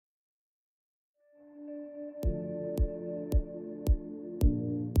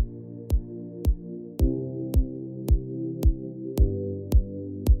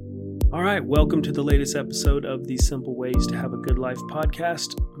All right, welcome to the latest episode of the Simple Ways to Have a Good Life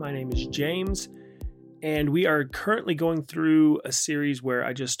podcast. My name is James, and we are currently going through a series where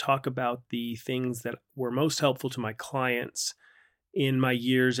I just talk about the things that were most helpful to my clients in my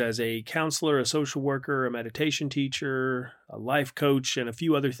years as a counselor, a social worker, a meditation teacher, a life coach, and a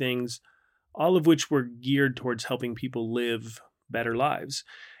few other things, all of which were geared towards helping people live better lives.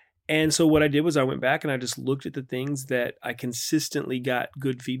 And so what I did was I went back and I just looked at the things that I consistently got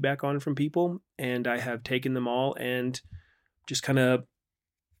good feedback on from people. And I have taken them all and just kind of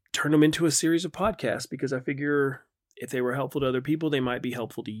turned them into a series of podcasts because I figure if they were helpful to other people, they might be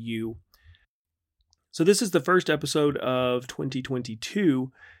helpful to you. So this is the first episode of 2022.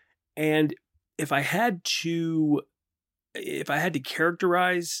 And if I had to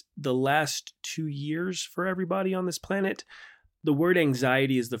characterize the last 2 years for everybody on this planet, the word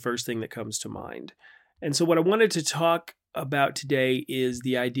anxiety is the first thing that comes to mind. And so what I wanted to talk about today is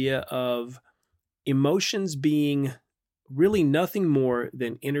the idea of emotions being really nothing more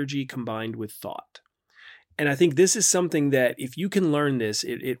than energy combined with thought. And I think this is something that if you can learn this,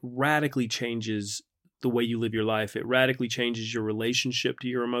 it radically changes the way you live your life. It radically changes your relationship to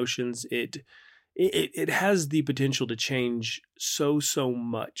your emotions. It has the potential to change so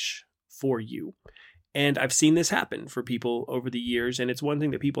much for you. And I've seen this happen for people over the years. And it's one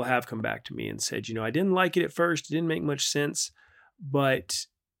thing that people have come back to me and said, I didn't like it at first. It didn't make much sense, but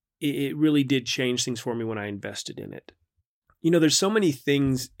it really did change things for me when I invested in it. There's so many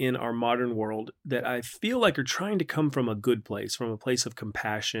things in our modern world that I feel like are trying to come from a good place, from a place of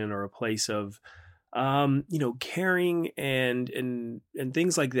compassion or a place of, caring and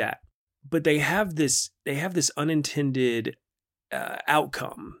things like that. But they have this unintended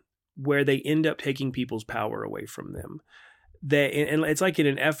outcome where they end up taking people's power away from them. And it's like in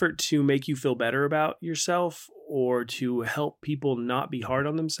an effort to make you feel better about yourself or to help people not be hard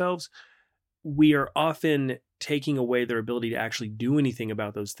on themselves, we are often taking away their ability to actually do anything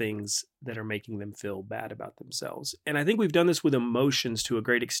about those things that are making them feel bad about themselves. And I think we've done this with emotions to a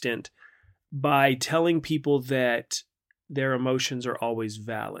great extent by telling people that their emotions are always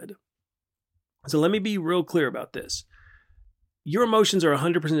valid. So let me be real clear about this. Your emotions are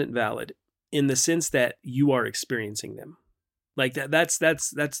 100% valid in the sense that you are experiencing them. Like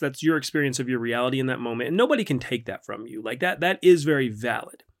that's your experience of your reality in that moment. And nobody can take that from you. Like that is very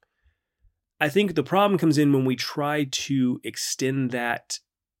valid. I think the problem comes in when we try to extend that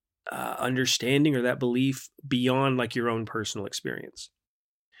understanding or that belief beyond like your own personal experience.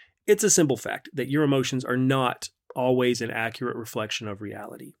 It's a simple fact that your emotions are not always an accurate reflection of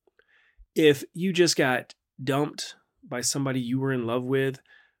reality. If you just got dumped by somebody you were in love with,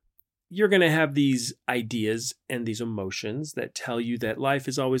 you're going to have these ideas and these emotions that tell you that life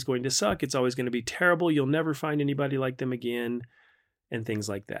is always going to suck. It's always going to be terrible. You'll never find anybody like them again, and things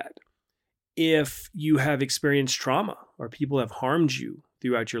like that. If you have experienced trauma or people have harmed you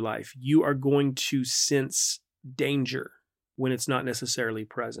throughout your life, you are going to sense danger when it's not necessarily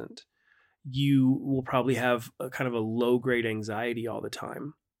present. You will probably have a kind of a low-grade anxiety all the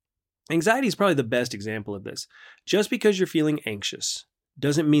time. Anxiety is probably the best example of this. Just because you're feeling anxious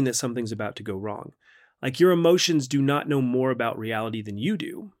doesn't mean that something's about to go wrong. Like your emotions do not know more about reality than you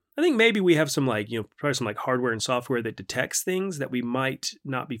do. I think maybe we have some probably some hardware and software that detects things that we might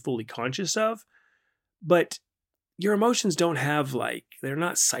not be fully conscious of. But your emotions don't have they're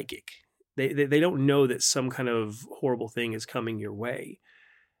not psychic. They don't know that some kind of horrible thing is coming your way.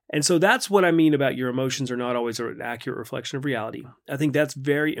 And so that's what I mean about your emotions are not always an accurate reflection of reality. I think that's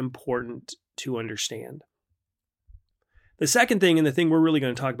very important to understand. The second thing, and the thing we're really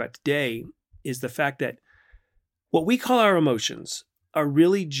going to talk about today, is the fact that what we call our emotions are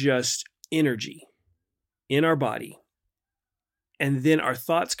really just energy in our body. And then our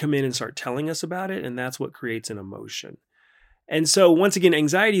thoughts come in and start telling us about it, and that's what creates an emotion. And so once again,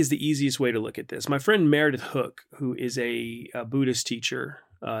 anxiety is the easiest way to look at this. My friend Meredith Hook, who is a Buddhist teacher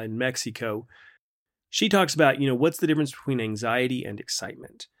in Mexico, she talks about, what's the difference between anxiety and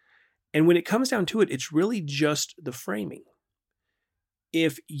excitement? And when it comes down to it, it's really just the framing.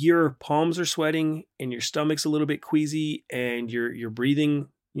 If your palms are sweating and your stomach's a little bit queasy and you're breathing,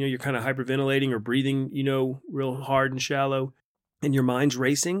 you're kind of hyperventilating or breathing, real hard and shallow, and your mind's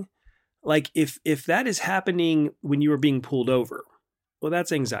racing, if that is happening when you are being pulled over, well,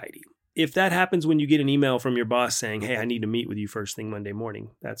 that's anxiety. If that happens when you get an email from your boss saying, hey, I need to meet with you first thing Monday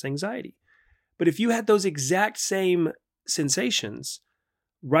morning, that's anxiety. But if you had those exact same sensations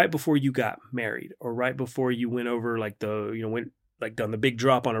right before you got married or right before you went over done the big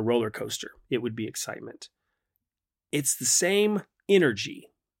drop on a roller coaster, it would be excitement. It's the same energy.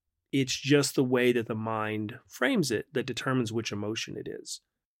 It's just the way that the mind frames it that determines which emotion it is.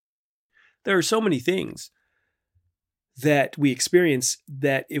 There are so many things that we experience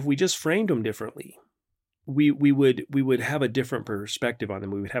that if we just framed them differently, we would have a different perspective on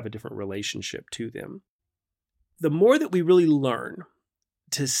them. We would have a different relationship to them. The more that we really learn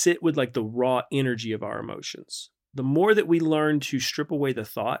to sit with like the raw energy of our emotions, the more that we learn to strip away the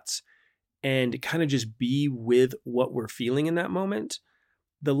thoughts and kind of just be with what we're feeling in that moment,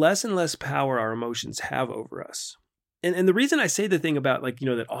 the less and less power our emotions have over us. And the reason I say the thing about like,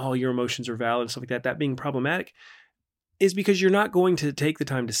 that all your emotions are valid and stuff like that being problematic is because you're not going to take the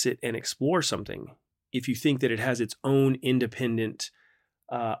time to sit and explore something if you think that it has its own independent,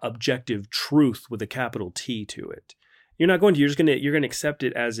 objective truth with a capital T to it. You're not going to. You're going to accept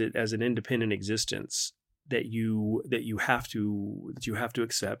it as an independent existence that you have to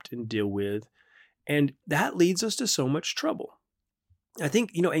accept and deal with, and that leads us to so much trouble. I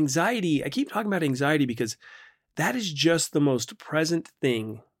think anxiety. I keep talking about anxiety because that is just the most present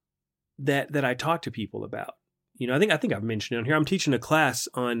thing that I talk to people about. I think I've mentioned it on here. I'm teaching a class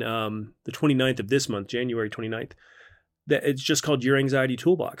on the 29th of this month, January 29th, that it's just called Your Anxiety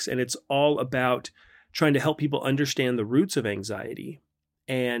Toolbox. And it's all about trying to help people understand the roots of anxiety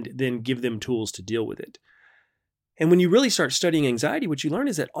and then give them tools to deal with it. And when you really start studying anxiety, what you learn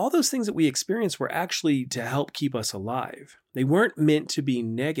is that all those things that we experience were actually to help keep us alive. They weren't meant to be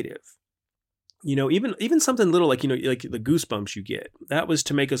negative. Even something little like the goosebumps you get, that was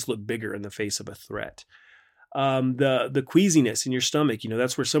to make us look bigger in the face of a threat. The queasiness in your stomach,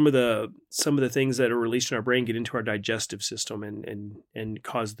 that's where some of the things that are released in our brain get into our digestive system and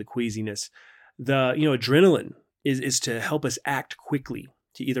cause the queasiness. The adrenaline is to help us act quickly,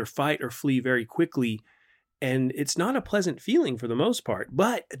 to either fight or flee very quickly, and it's not a pleasant feeling for the most part.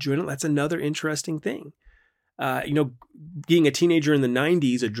 But adrenaline, that's another interesting thing. Being a teenager in the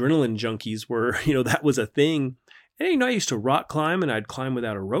 90s, adrenaline junkies were that was a thing. And, I used to rock climb, and I'd climb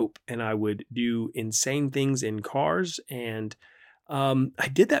without a rope, and I would do insane things in cars. And I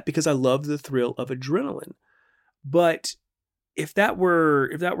did that because I loved the thrill of adrenaline. But if that were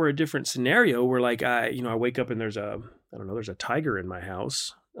a different scenario where like I wake up and there's a tiger in my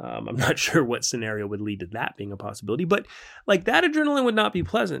house, I'm not sure what scenario would lead to that being a possibility, but like that adrenaline would not be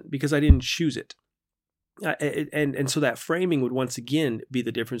pleasant because I didn't choose it. And so that framing would once again be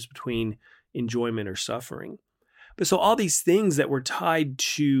the difference between enjoyment or suffering. But so all these things that were tied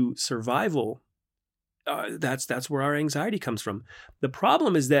to survival, that's where our anxiety comes from. The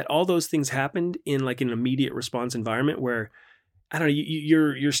problem is that all those things happened in like an immediate response environment where, I don't know,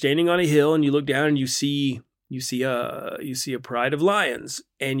 you're standing on a hill and you look down and you see a pride of lions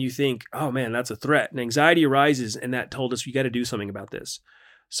and you think, oh man, that's a threat. And anxiety arises, and that told us you got to do something about this.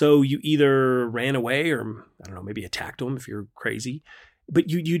 So you either ran away or, I don't know, maybe attacked them if you're crazy, but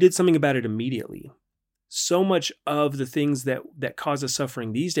you did something about it immediately. So much of the things that cause us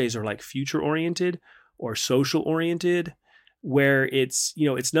suffering these days are like future oriented or social oriented, where it's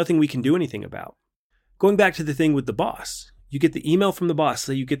nothing we can do anything about. Going back to the thing with the boss, you get the email from the boss.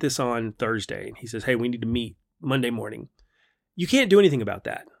 Say you get this on Thursday and he says, hey, we need to meet Monday morning. You can't do anything about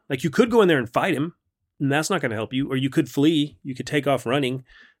that. Like you could go in there and fight him, and that's not going to help you. Or you could flee. You could take off running.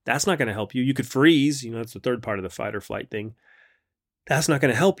 That's not going to help you. You could freeze. That's the third part of the fight or flight thing. That's not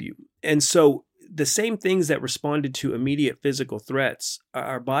going to help you. And so the same things that responded to immediate physical threats,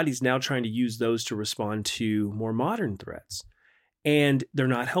 our body's now trying to use those to respond to more modern threats. And they're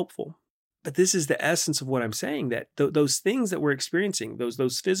not helpful. But this is the essence of what I'm saying, that those things that we're experiencing,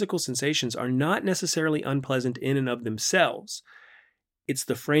 those physical sensations are not necessarily unpleasant in and of themselves. It's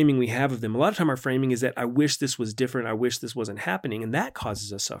the framing we have of them. A lot of time our framing is that I wish this was different. I wish this wasn't happening. And that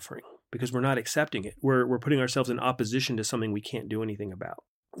causes us suffering because we're not accepting it. We're putting ourselves in opposition to something we can't do anything about.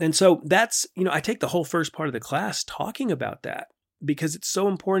 And so that's, I take the whole first part of the class talking about that because it's so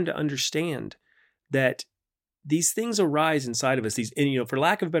important to understand that these things arise inside of us. For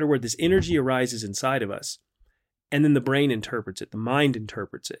lack of a better word, this energy arises inside of us, and then the brain interprets it, the mind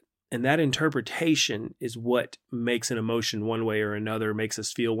interprets it. And that interpretation is what makes an emotion one way or another, makes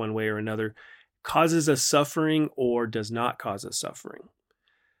us feel one way or another, causes us suffering or does not cause us suffering.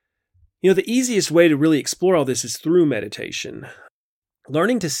 The easiest way to really explore all this is through meditation.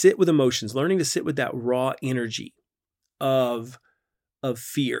 Learning to sit with emotions, learning to sit with that raw energy of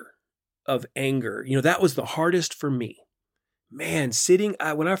fear, of anger. That was the hardest for me. Man,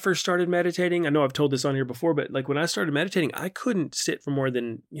 when I first started meditating, I know I've told this on here before, but like when I started meditating, I couldn't sit for more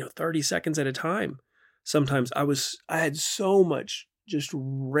than, 30 seconds at a time. Sometimes I had so much just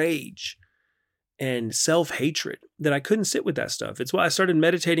rage and self-hatred that I couldn't sit with that stuff. It's why I started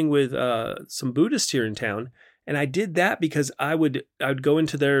meditating with some Buddhists here in town. And I did that because I would go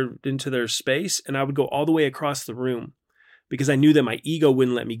into their space and I would go all the way across the room because I knew that my ego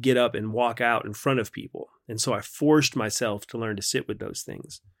wouldn't let me get up and walk out in front of people. And so I forced myself to learn to sit with those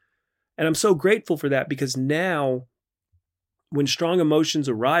things. And I'm so grateful for that, because now when strong emotions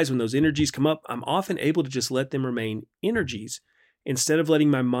arise, when those energies come up, I'm often able to just let them remain energies instead of letting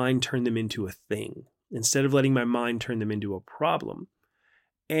my mind turn them into a thing, instead of letting my mind turn them into a problem.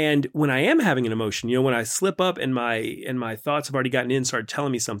 And when I am having an emotion, when I slip up and my thoughts have already gotten in, started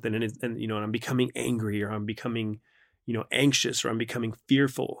telling me something, and I'm becoming angry, or I'm becoming, anxious, or I'm becoming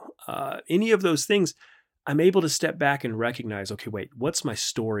fearful, any of those things, I'm able to step back and recognize, okay, wait, what's my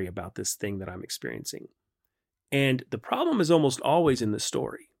story about this thing that I'm experiencing? And the problem is almost always in the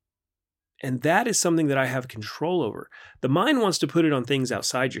story. And that is something that I have control over. The mind wants to put it on things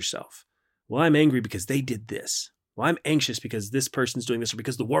outside yourself. Well, I'm angry because they did this. Well, I'm anxious because this person's doing this, or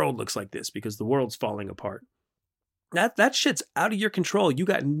because the world looks like this, because the world's falling apart. That shit's out of your control. You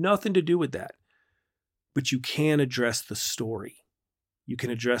got nothing to do with that. But you can address the story. You can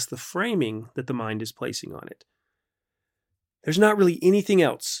address the framing that the mind is placing on it. There's not really anything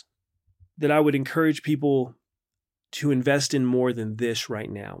else that I would encourage people to invest in more than this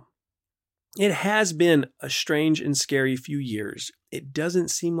right now. It has been a strange and scary few years. It doesn't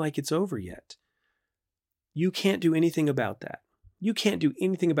seem like it's over yet. You can't do anything about that. You can't do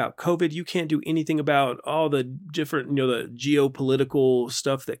anything about COVID. You can't do anything about all the different, the geopolitical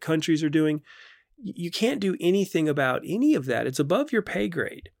stuff that countries are doing. You can't do anything about any of that. It's above your pay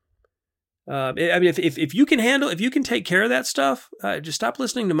grade. If you can take care of that stuff, just stop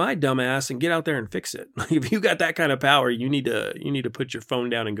listening to my dumb ass and get out there and fix it. If you got that kind of power, you need to put your phone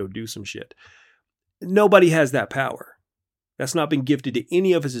down and go do some shit. Nobody has that power. That's not been gifted to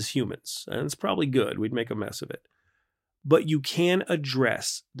any of us as humans, and it's probably good. We'd make a mess of it. But you can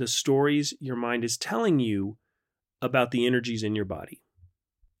address the stories your mind is telling you about the energies in your body.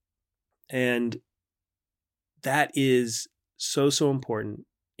 And that is so important.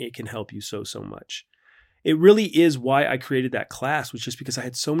 It can help you so much. It really is why I created that class, was just because I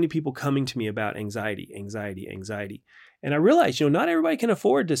had so many people coming to me about anxiety. And I realized, not everybody can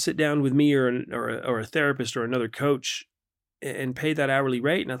afford to sit down with me or a therapist or another coach and pay that hourly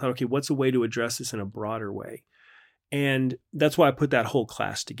rate. And I thought, okay, what's a way to address this in a broader way? And that's why I put that whole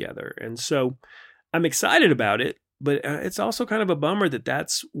class together. And so I'm excited about it, but it's also kind of a bummer that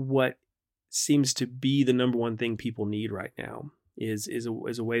that's what seems to be the number one thing people need right now is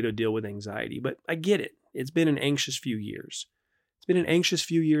a way to deal with anxiety. But I get it. It's been an anxious few years. It's been an anxious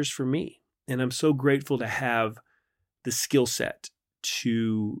few years for me. And I'm so grateful to have the skill set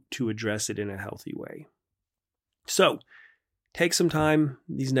to address it in a healthy way. So take some time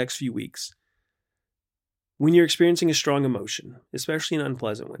these next few weeks. When you're experiencing a strong emotion, especially an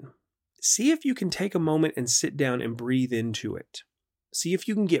unpleasant one, see if you can take a moment and sit down and breathe into it. See if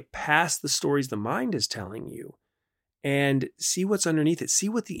you can get past the stories the mind is telling you and see what's underneath it. See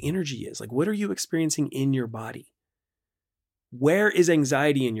what the energy is. Like, what are you experiencing in your body? Where is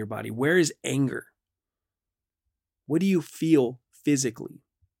anxiety in your body? Where is anger? What do you feel physically?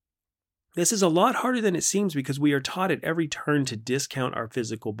 This is a lot harder than it seems because we are taught at every turn to discount our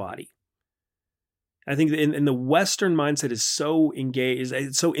physical body. I think in the Western mindset is so engaged,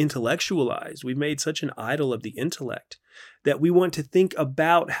 it's so intellectualized. We've made such an idol of the intellect that we want to think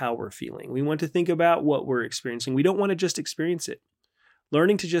about how we're feeling. We want to think about what we're experiencing. We don't want to just experience it.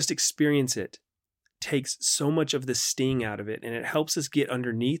 Learning to just experience it takes so much of the sting out of it, and it helps us get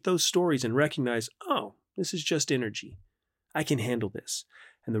underneath those stories and recognize, oh, this is just energy. I can handle this.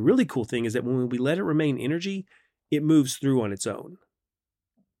 And the really cool thing is that when we let it remain energy, it moves through on its own.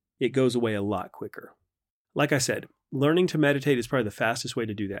 It goes away a lot quicker. Like I said, learning to meditate is probably the fastest way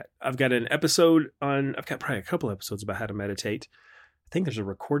to do that. I've got probably a couple episodes about how to meditate. I think there's a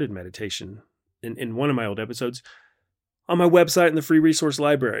recorded meditation in one of my old episodes on my website in the free resource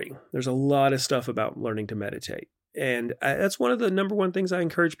library. There's a lot of stuff about learning to meditate. And that's one of the number one things I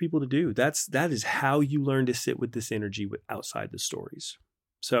encourage people to do. That is how you learn to sit with this energy outside the stories.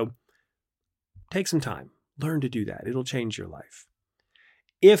 So take some time, learn to do that. It'll change your life.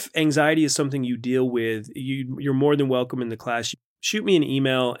 If anxiety is something you deal with, you're more than welcome in the class. Shoot me an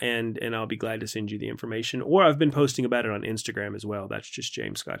email and I'll be glad to send you the information. Or I've been posting about it on Instagram as well. That's just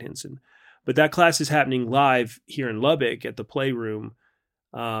James Scott Henson. But that class is happening live here in Lubbock at the Playroom.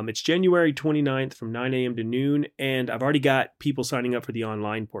 It's January 29th from 9 a.m. to noon. And I've already got people signing up for the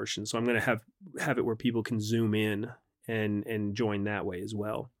online portion. So I'm going to have it where people can Zoom in and join that way as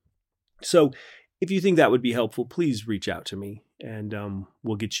well. So if you think that would be helpful, please reach out to me and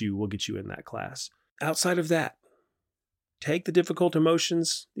we'll get you in that class. Outside of that, take the difficult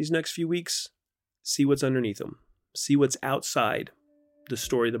emotions these next few weeks, see what's underneath them, see what's outside the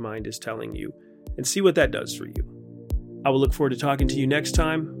story the mind is telling you, and see what that does for you. I will look forward to talking to you next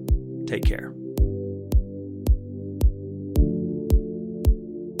time. Take care.